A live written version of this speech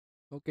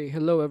Okay,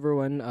 hello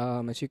everyone.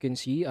 As you can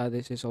see,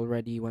 this is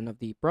already one of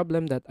the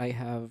problem that I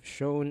have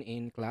shown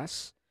in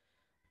class.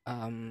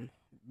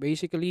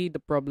 Basically,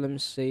 the problem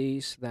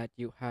says that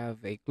you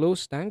have a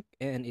closed tank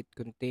and it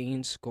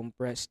contains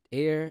compressed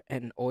air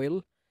and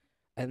oil,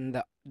 and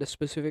the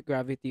specific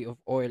gravity of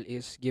oil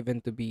is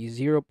given to be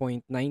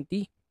 0.90,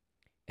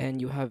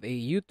 and you have a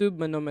YouTube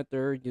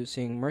manometer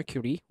using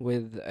mercury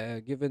with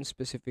a given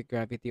specific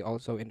gravity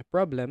also in the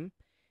problem,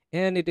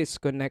 and it is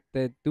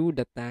connected to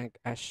the tank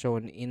as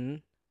shown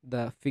in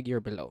the figure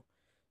below.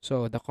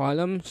 So the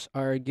columns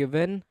are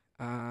given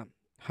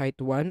height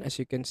 1, as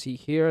you can see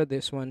here.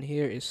 This one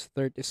here is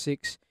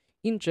 36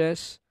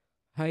 inches,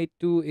 height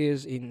 2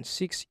 is in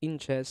 6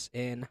 inches,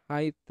 and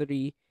height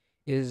 3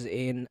 is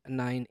in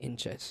 9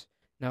 inches.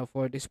 Now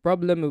for this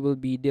problem, we will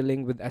be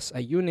dealing with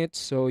SI units,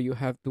 so you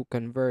have to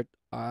convert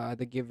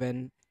the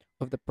given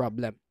of the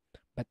problem.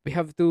 But we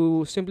have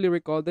to simply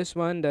recall this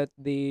one that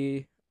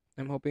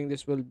I'm hoping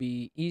this will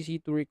be easy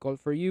to recall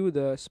for you.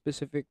 The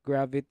specific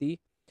gravity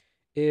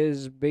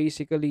is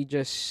basically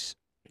just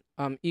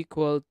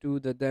equal to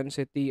the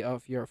density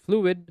of your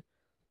fluid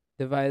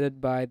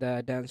divided by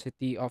the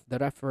density of the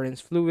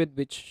reference fluid,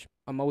 which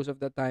most of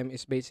the time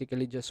is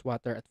basically just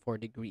water at 4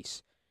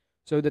 degrees.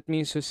 So that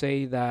means to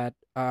say that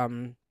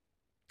in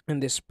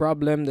this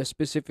problem, the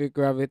specific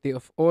gravity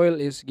of oil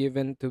is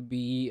given to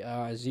be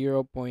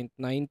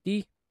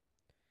 0.90.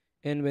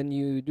 And when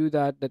you do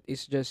that, that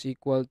is just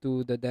equal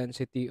to the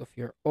density of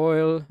your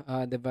oil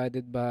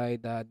divided by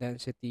the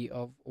density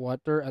of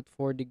water at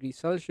 4 degrees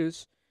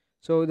Celsius.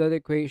 So that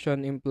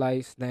equation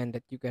implies then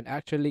that you can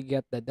actually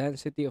get the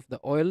density of the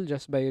oil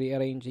just by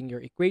rearranging your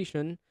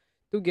equation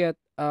to get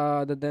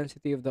the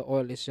density of the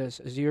oil is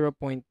just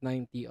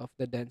 0.90 of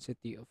the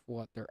density of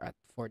water at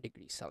 4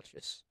 degrees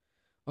Celsius.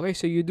 Okay,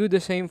 so you do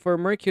the same for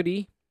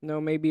mercury. Now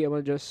maybe I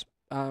will just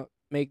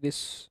make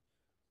this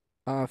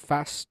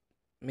fast,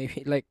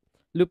 maybe like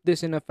loop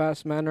this in a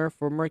fast manner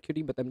for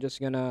mercury, but I'm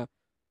just gonna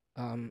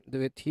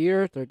do it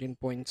here.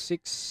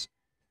 13.6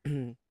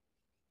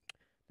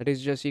 that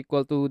is just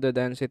equal to the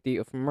density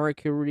of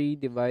mercury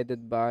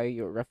divided by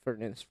your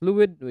reference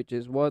fluid, which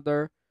is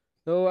water.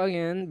 So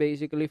again,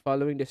 basically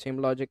following the same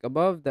logic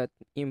above, that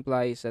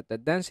implies that the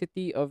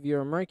density of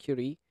your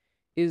mercury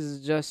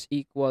is just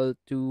equal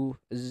to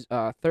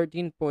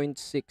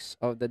 13.6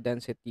 of the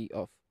density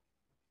of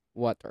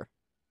water.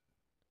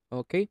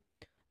 Okay.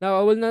 Now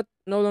I will not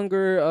no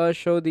longer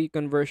show the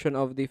conversion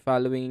of the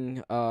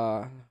following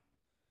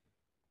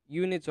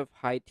units of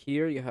height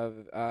here. You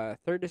have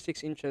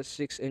 36 inches,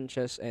 6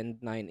 inches,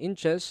 and 9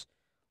 inches.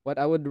 What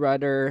I would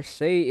rather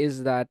say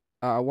is that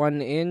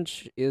 1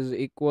 inch is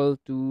equal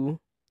to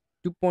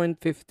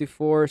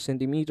 2.54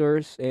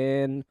 centimeters,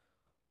 and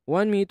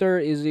 1 meter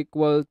is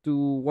equal to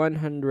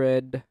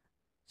 100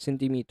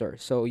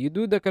 centimeters. So you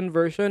do the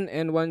conversion,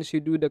 and once you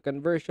do the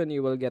conversion,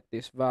 you will get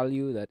this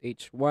value, that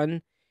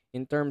H1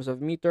 in terms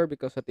of meter,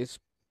 because it is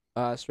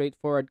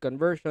straightforward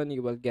conversion.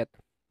 You will get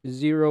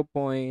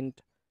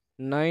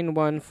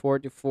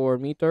 0.9144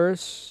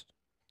 meters.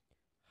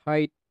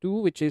 Height 2,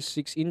 which is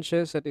 6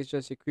 inches, that is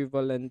just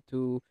equivalent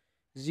to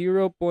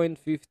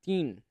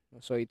 0.15.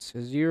 So it's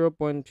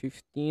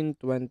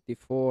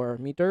 0.1524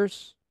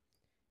 meters.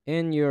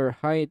 And your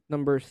height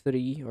number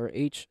 3, or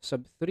H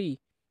sub 3,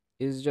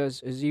 is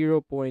just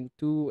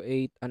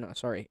 0.28, no,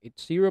 sorry,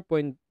 it's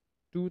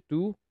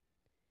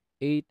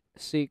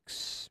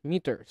 0.2286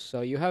 meters.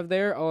 So you have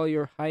there all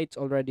your heights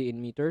already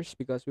in meters,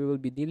 because we will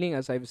be dealing,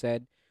 as I've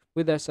said,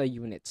 with SI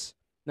units.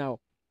 Now,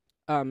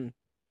 um,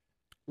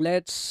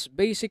 let's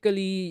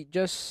basically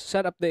just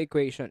set up the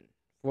equation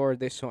for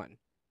this one.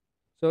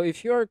 So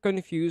if you're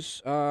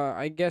confused,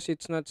 I guess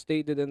it's not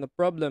stated in the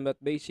problem,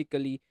 but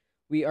basically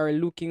we are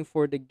looking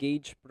for the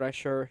gauge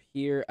pressure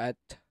here at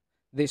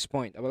this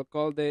point. I will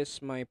call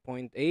this my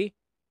point A,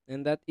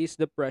 and that is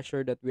the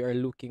pressure that we are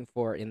looking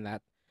for in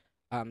that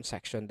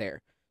section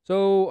there.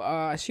 So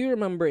as you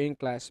remember in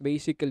class,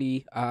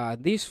 basically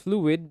this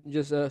fluid,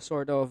 just a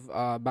sort of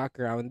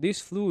background, this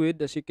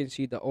fluid, as you can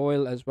see, the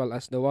oil as well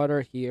as the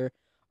water here,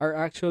 are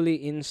actually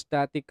in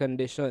static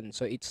condition.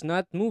 So it's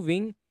not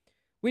moving,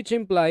 which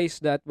implies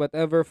that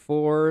whatever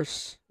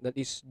force that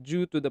is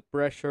due to the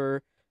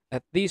pressure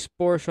at this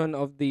portion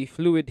of the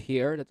fluid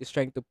here that is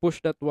trying to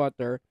push that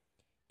water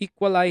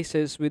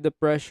equalizes with the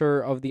pressure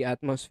of the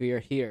atmosphere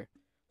here,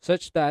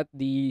 such that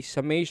the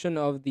summation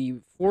of the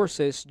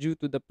forces due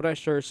to the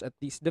pressures at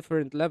these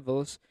different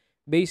levels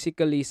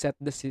basically set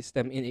the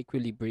system in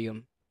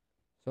equilibrium.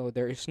 So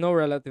there is no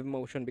relative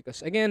motion,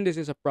 because again, this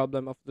is a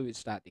problem of fluid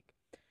statics.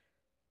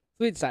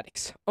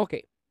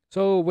 Okay.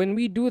 So when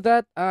we do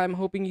that, I'm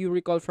hoping you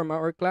recall from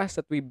our class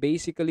that we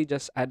basically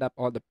just add up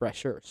all the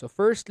pressure. So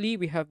firstly,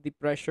 we have the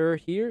pressure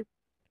here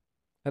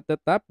at the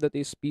top, that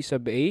is P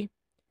sub A,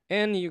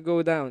 and you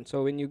go down.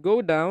 So when you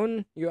go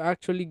down, you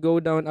actually go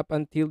down up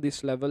until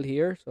this level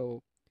here.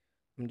 So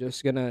I'm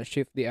just gonna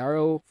shift the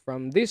arrow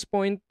from this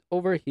point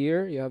over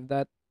here. You have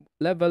that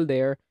level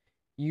there.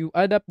 You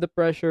add up the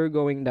pressure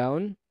going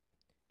down,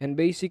 And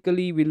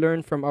basically, we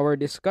learned from our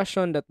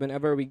discussion that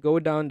whenever we go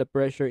down, the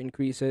pressure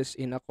increases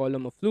in a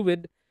column of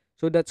fluid.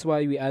 So that's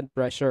why we add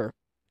pressure.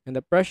 And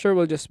the pressure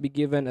will just be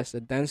given as the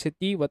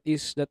density. What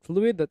is that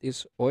fluid? That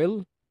is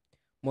oil,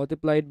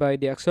 multiplied by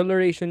the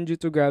acceleration due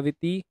to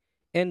gravity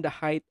and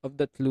the height of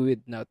that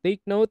fluid. Now, take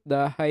note,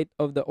 the height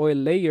of the oil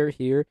layer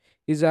here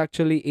is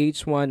actually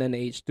H1 and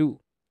H2.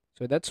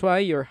 So that's why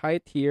your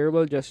height here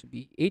will just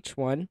be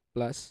H1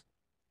 plus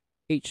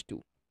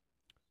H2.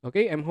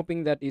 Okay, I'm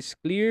hoping that is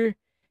clear.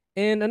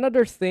 And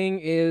another thing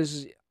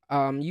is,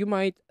 you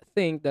might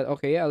think that,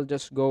 okay, I'll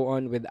just go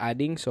on with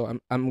adding. So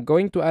I'm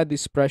going to add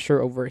this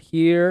pressure over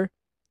here.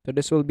 So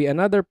this will be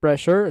another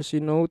pressure, as you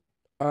note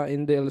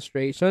in the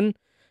illustration.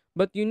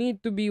 But you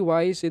need to be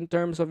wise in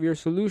terms of your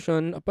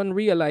solution upon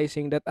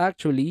realizing that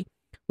actually,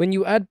 when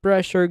you add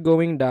pressure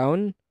going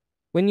down,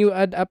 when you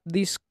add up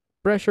this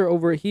pressure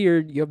over here,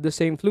 you have the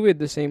same fluid,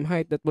 the same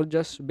height, that will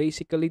just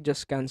basically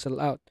just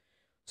cancel out.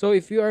 So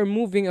if you are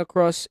moving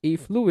across a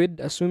fluid,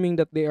 assuming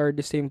that they are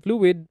the same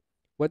fluid,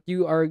 what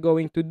you are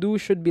going to do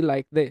should be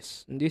like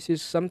this. And this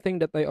is something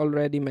that I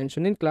already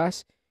mentioned in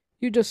class.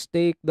 You just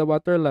take the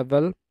water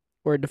level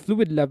or the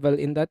fluid level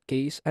in that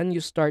case and you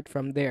start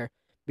from there.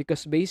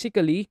 Because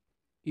basically,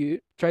 you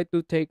try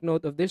to take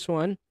note of this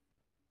one.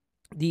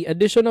 The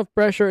addition of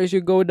pressure as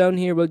you go down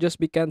here will just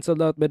be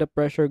cancelled out by the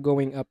pressure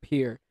going up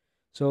here.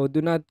 So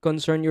do not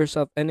concern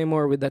yourself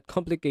anymore with that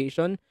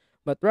complication.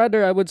 But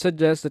rather, I would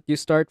suggest that you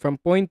start from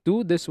point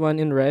 2, this one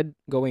in red,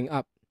 going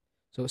up.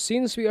 So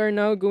since we are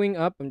now going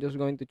up, I'm just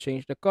going to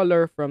change the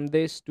color from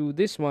this to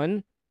this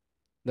one.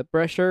 The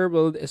pressure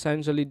will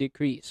essentially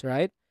decrease,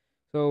 right?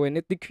 So when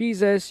it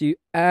decreases, you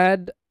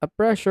add a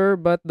pressure,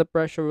 but the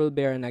pressure will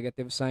bear a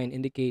negative sign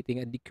indicating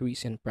a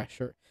decrease in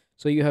pressure.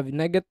 So you have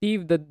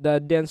negative, the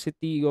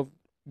density of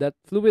that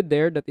fluid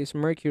there, that is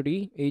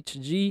mercury,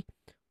 Hg,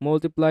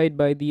 multiplied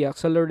by the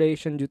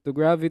acceleration due to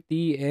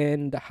gravity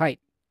and the height.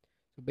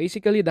 So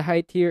basically, the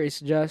height here is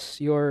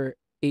just your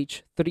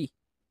H3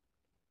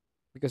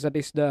 because that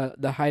is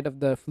the height of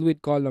the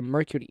fluid column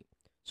mercury.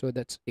 So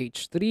that's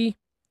H3.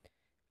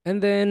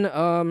 And then,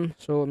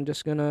 so I'm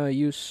just gonna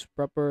use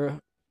proper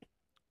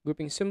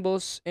grouping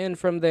symbols. And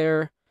from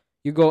there,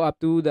 you go up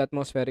to the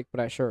atmospheric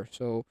pressure.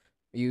 So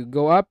you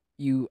go up,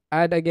 you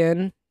add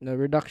again the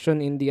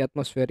reduction in the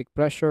atmospheric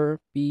pressure,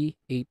 P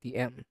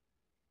ATM.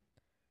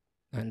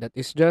 And that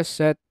is just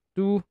set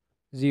to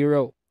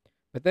 0.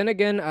 But then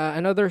again,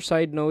 another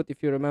side note,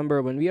 if you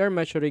remember, when we are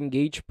measuring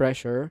gauge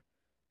pressure,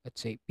 let's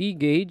say P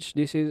gauge,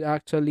 this is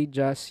actually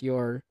just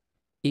your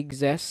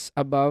excess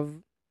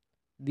above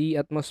the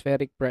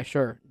atmospheric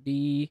pressure.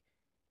 The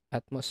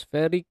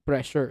atmospheric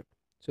pressure.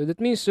 So that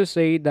means to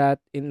say that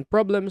in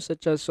problems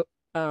such as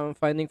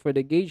finding for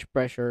the gauge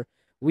pressure,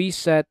 we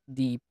set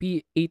the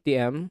P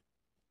ATM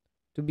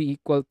to be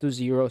equal to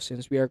 0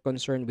 since we are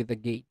concerned with the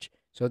gauge.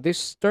 So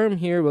this term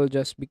here will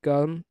just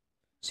become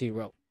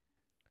 0.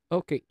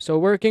 Okay, so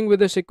working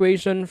with this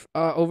equation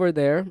over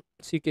there,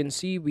 as you can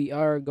see, we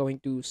are going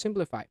to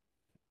simplify.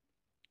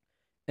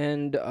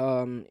 And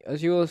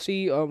as you will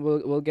see,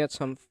 we'll get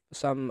some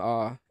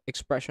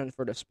expression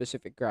for the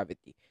specific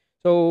gravity.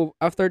 So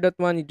after that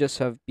one, you just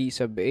have P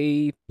sub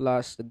A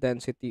plus the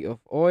density of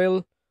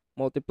oil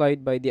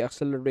multiplied by the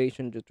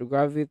acceleration due to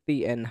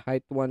gravity and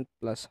height 1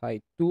 plus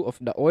height 2 of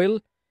the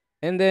oil.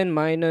 And then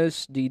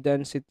minus the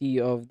density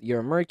of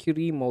your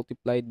mercury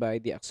multiplied by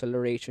the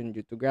acceleration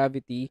due to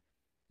gravity.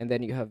 And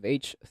then you have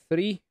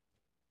H3.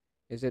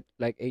 Is it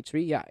like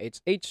H3? Yeah,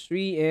 it's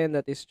H3 and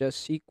that is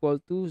just equal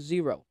to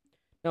 0.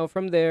 Now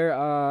from there,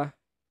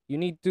 you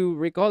need to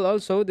recall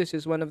also, this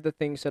is one of the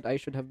things that I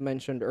should have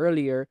mentioned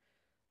earlier.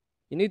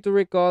 You need to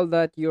recall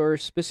that your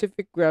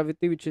specific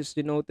gravity, which is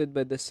denoted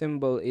by the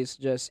symbol, is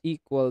just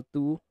equal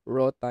to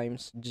rho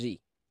times g.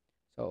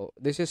 So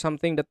this is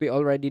something that we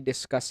already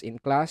discussed in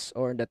class,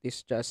 or that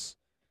is just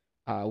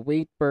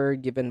weight per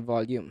given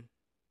volume.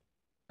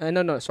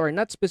 No, sorry,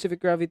 not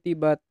specific gravity,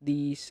 but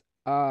these,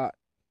 what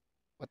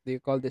do you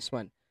call this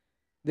one?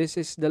 This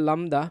is the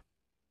lambda,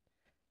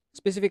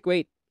 specific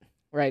weight,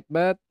 right?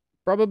 But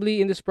probably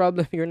in this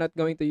problem, you're not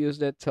going to use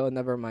that, so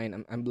never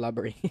mind, I'm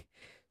blubbering.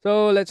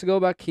 So let's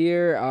go back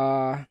here,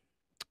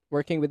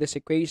 working with this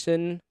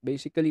equation.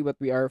 Basically, what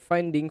we are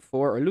finding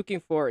for or looking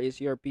for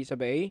is your P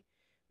sub A,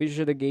 which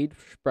is the gauge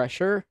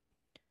pressure.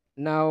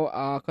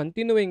 Now,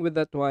 continuing with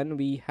that one,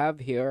 we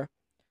have here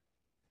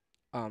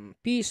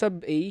P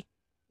sub A,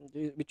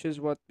 which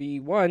is what we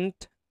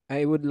want.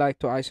 I would like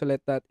to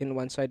isolate that in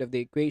one side of the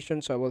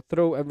equation, so I will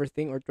throw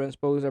everything or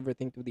transpose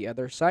everything to the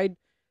other side,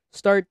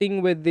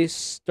 starting with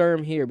this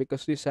term here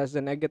because this has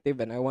the negative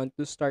and I want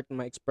to start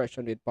my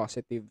expression with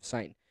positive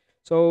sign.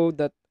 So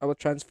that I will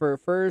transfer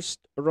first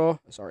rho,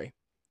 sorry.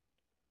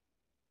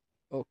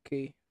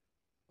 Okay,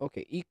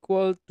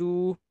 equal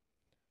to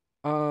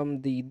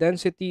the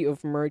density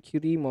of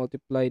mercury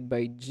multiplied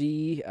by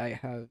G. I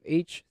have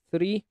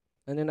H3,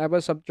 and then I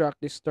will subtract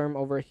this term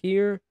over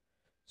here.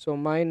 So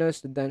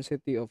minus the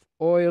density of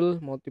oil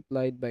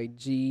multiplied by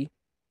G,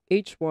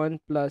 H1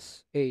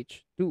 plus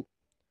H2.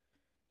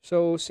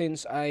 So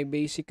since I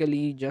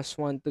basically just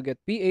want to get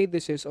PA,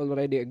 this is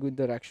already a good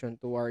direction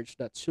towards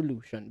that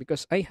solution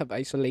because I have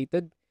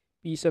isolated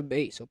P sub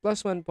A. So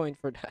plus 1 point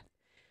for that.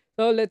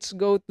 So let's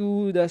go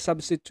to the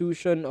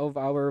substitution of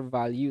our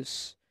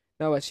values.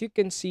 Now, as you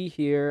can see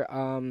here,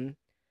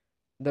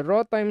 the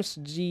rho times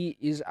G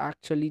is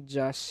actually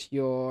just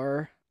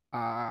your,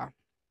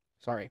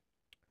 sorry,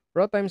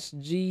 rho times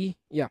G,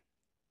 yeah.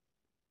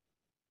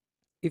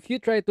 If you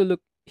try to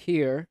look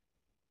here,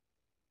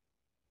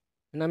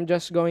 and I'm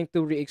just going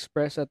to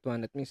re-express that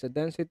one, that means the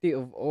density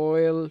of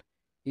oil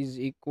is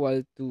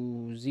equal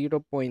to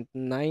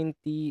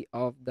 0.90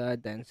 of the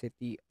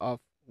density of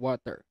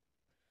water.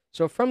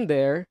 So from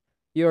there,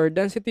 your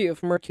density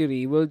of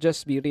mercury will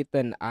just be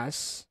written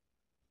as,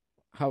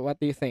 what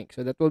do you think?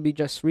 So that will be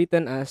just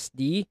written as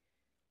the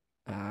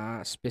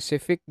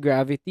specific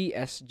gravity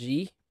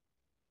Sg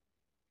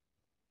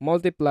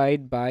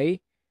multiplied by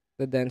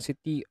the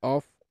density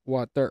of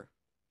water.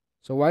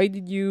 So why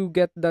did you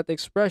get that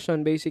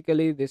expression?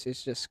 Basically, this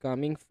is just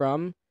coming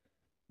from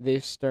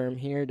this term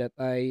here that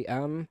I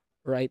am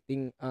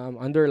writing,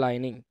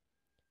 underlining.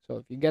 So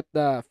if you get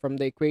from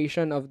the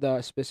equation of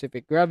the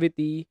specific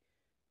gravity,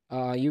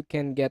 you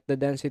can get the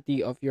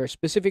density of your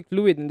specific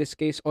fluid, in this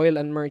case oil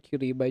and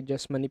mercury, by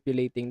just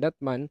manipulating that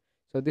one.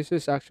 So this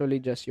is actually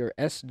just your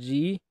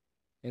Sg,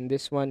 and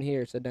this one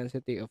here is the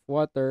density of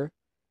water.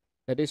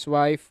 That is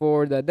why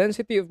for the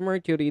density of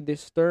mercury,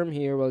 this term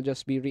here will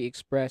just be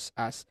re-expressed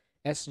as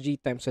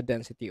Sg times the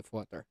density of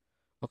water.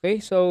 Okay,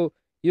 so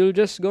you're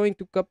just going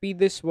to copy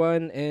this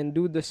one and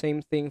do the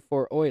same thing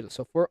for oil.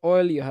 So for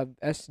oil, you have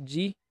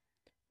Sg,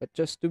 but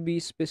just to be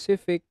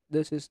specific,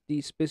 this is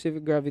the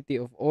specific gravity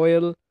of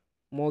oil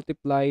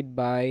multiplied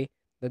by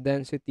the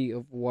density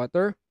of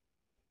water,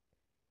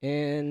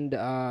 and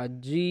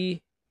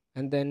G,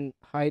 and then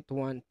height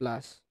 1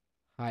 plus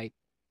height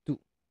 2.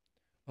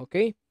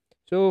 Okay,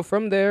 so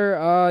from there,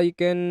 you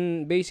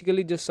can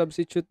basically just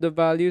substitute the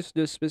values.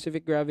 The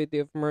specific gravity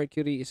of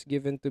mercury is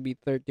given to be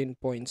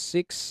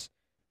 13.6,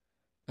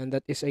 and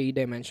that is a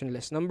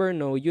dimensionless number,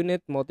 no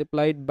unit,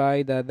 multiplied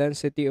by the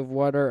density of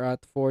water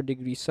at 4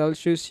 degrees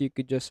Celsius. You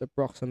could just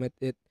approximate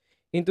it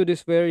into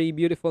this very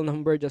beautiful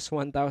number, just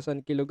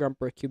 1000 kilogram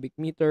per cubic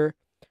meter,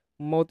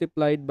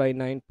 multiplied by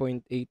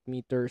 9.8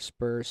 meters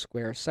per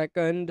square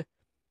second.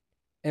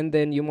 And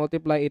then you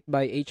multiply it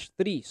by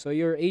H3. So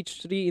your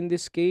H3 in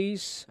this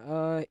case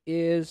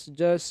is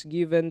just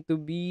given to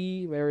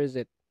be, where is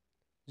it?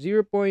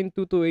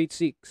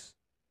 0.2286.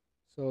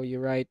 So you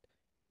write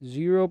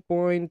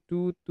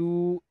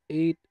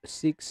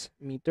 0.2286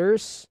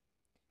 meters.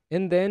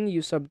 And then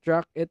you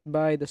subtract it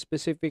by the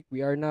specific.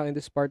 We are now in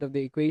this part of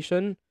the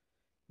equation.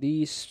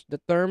 The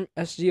term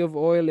Sg of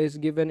oil is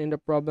given in the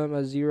problem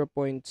as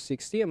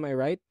 0.60. Am I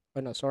right?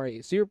 Oh no, sorry,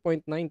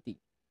 0.90.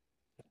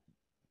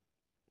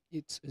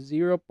 It's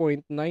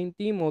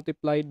 0.90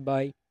 multiplied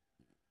by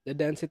the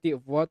density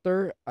of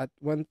water at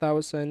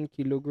 1000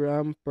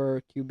 kilogram per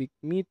cubic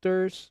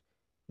meters.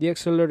 The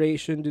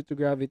acceleration due to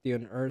gravity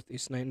on Earth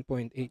is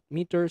 9.8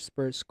 meters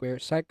per square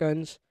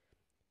seconds.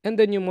 And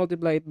then you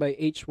multiply it by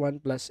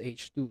H1 plus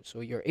H2. So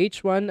your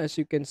H1, as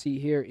you can see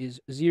here, is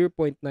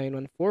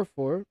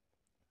 0.9144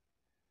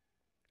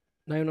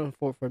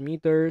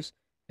 meters.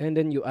 And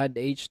then you add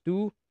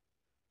H2,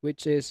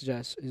 which is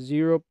just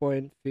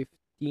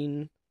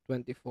 0.1524.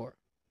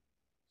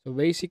 So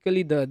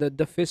basically,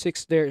 the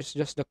physics there is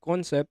just the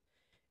concept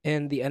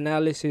and the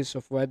analysis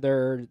of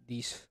whether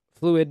this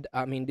fluid,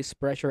 this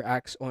pressure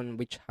acts on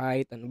which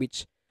height and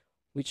which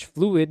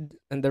fluid,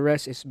 and the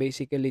rest is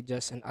basically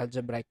just an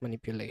algebraic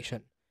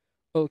manipulation.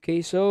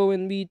 Okay, so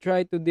when we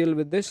try to deal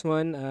with this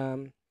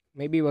one,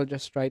 maybe we'll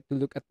just try to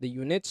look at the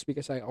units,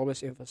 because I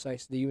always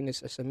emphasize the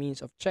units as a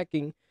means of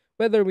checking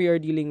whether we are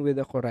dealing with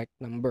a correct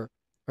number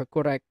or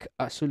correct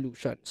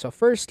solution. So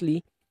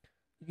firstly,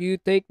 you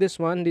take this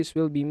one, this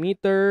will be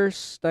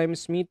meters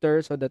times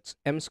meter, so that's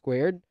m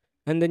squared,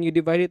 and then you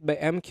divide it by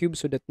m cubed,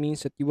 so that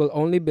means that you will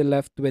only be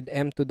left with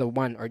m to the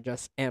 1, or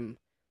just m.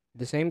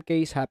 The same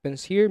case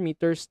happens here.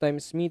 Meters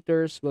times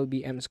meters will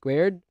be m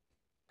squared,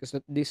 because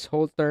this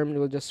whole term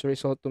will just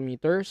result to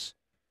meters,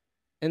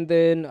 and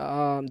then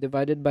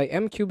divided by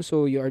m cubed,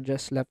 so you are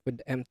just left with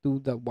m to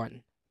the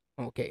 1.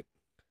 Okay,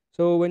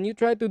 so when you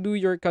try to do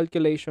your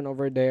calculation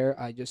over there,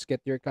 I just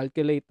get your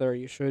calculator,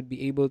 you should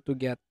be able to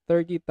get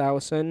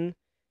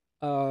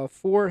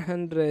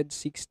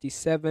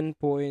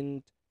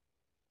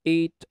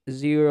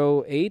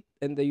 30,467.808,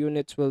 and the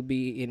units will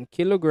be in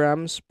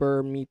kilograms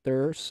per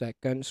meter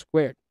second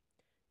squared.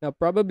 Now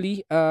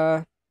probably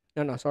no,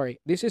 sorry,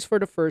 this is for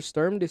the first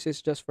term, this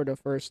is just for the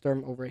first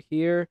term over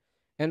here,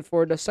 and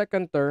for the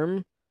second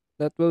term,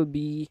 that will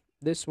be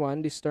this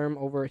one, this term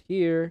over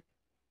here.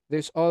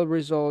 This all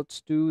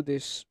results to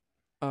this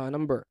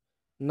number,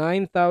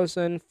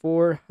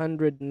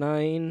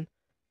 9,409,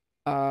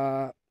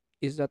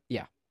 is that,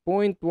 yeah,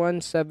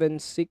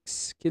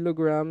 0.176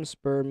 kilograms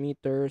per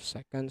meter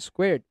second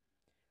squared.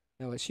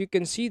 Now, as you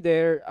can see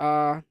there,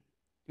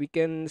 we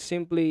can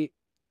simply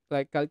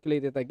like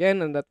calculate it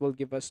again, and that will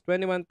give us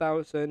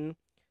 21,600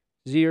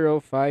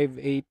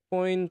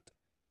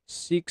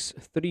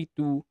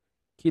 0.058.632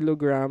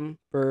 kilogram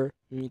per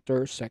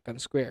meter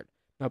second squared.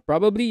 Now,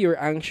 probably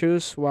you're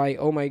anxious why,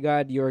 oh my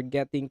god, you're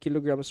getting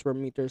kilograms per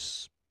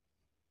meters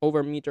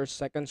over meter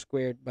second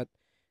squared, but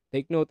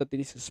take note that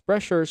this is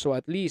pressure, so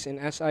at least in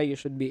SI you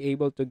should be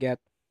able to get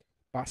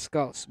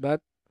pascals.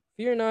 But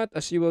fear not,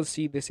 as you will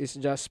see, this is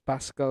just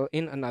Pascal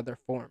in another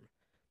form.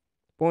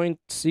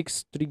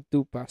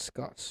 0.632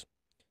 pascals.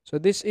 So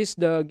this is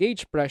the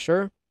gauge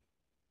pressure.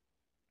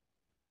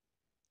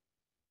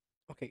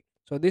 Okay,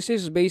 so this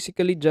is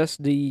basically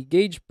just the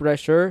gauge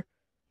pressure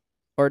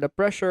or the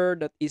pressure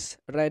that is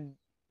read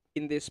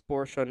in this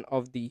portion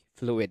of the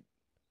fluid.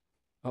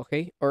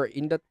 Okay, or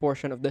in that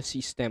portion of the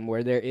system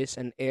where there is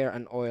an air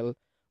and oil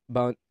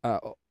bound uh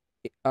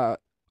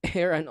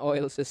air and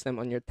oil system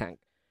on your tank.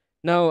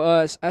 Now,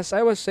 as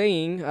I was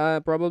saying,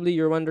 probably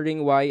you're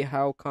wondering why,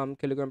 how come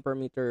kilogram per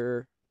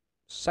meter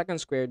second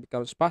squared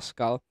becomes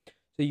Pascal.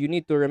 So you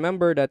need to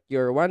remember that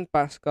your 1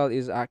 Pascal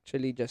is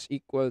actually just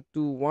equal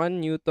to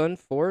 1 Newton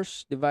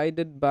force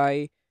divided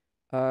by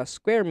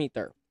square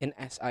meter in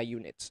SI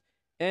units.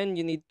 And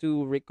you need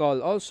to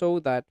recall also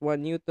that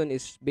 1 Newton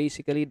is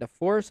basically the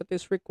force that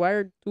is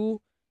required to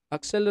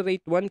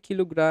accelerate 1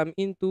 kilogram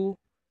into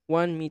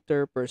 1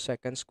 meter per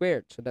second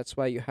squared. So that's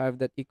why you have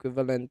that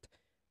equivalent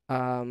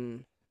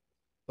um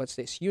what's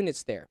this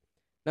units there.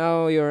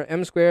 Now your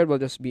m squared will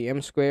just be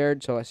m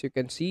squared. So as you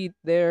can see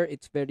there,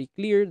 it's very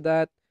clear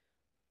that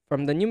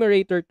from the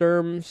numerator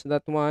terms,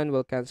 that one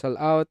will cancel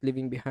out,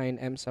 leaving behind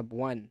m sub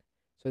 1.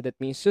 So that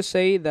means to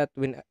say that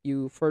when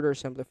you further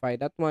simplify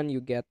that one, you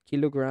get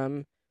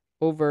kilogram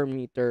over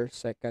meter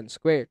second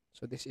squared.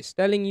 So this is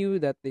telling you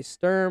that this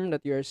term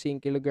that you are seeing,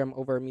 kilogram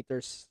over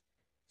meters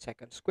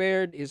second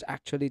squared, is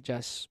actually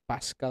just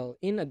Pascal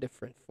in a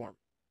different form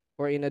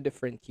or in a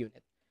different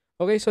unit.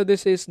 Okay, so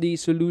this is the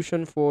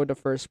solution for the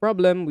first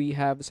problem. We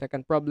have a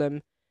second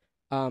problem.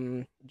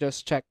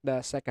 Just check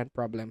the second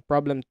problem,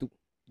 problem 2,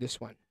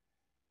 this one.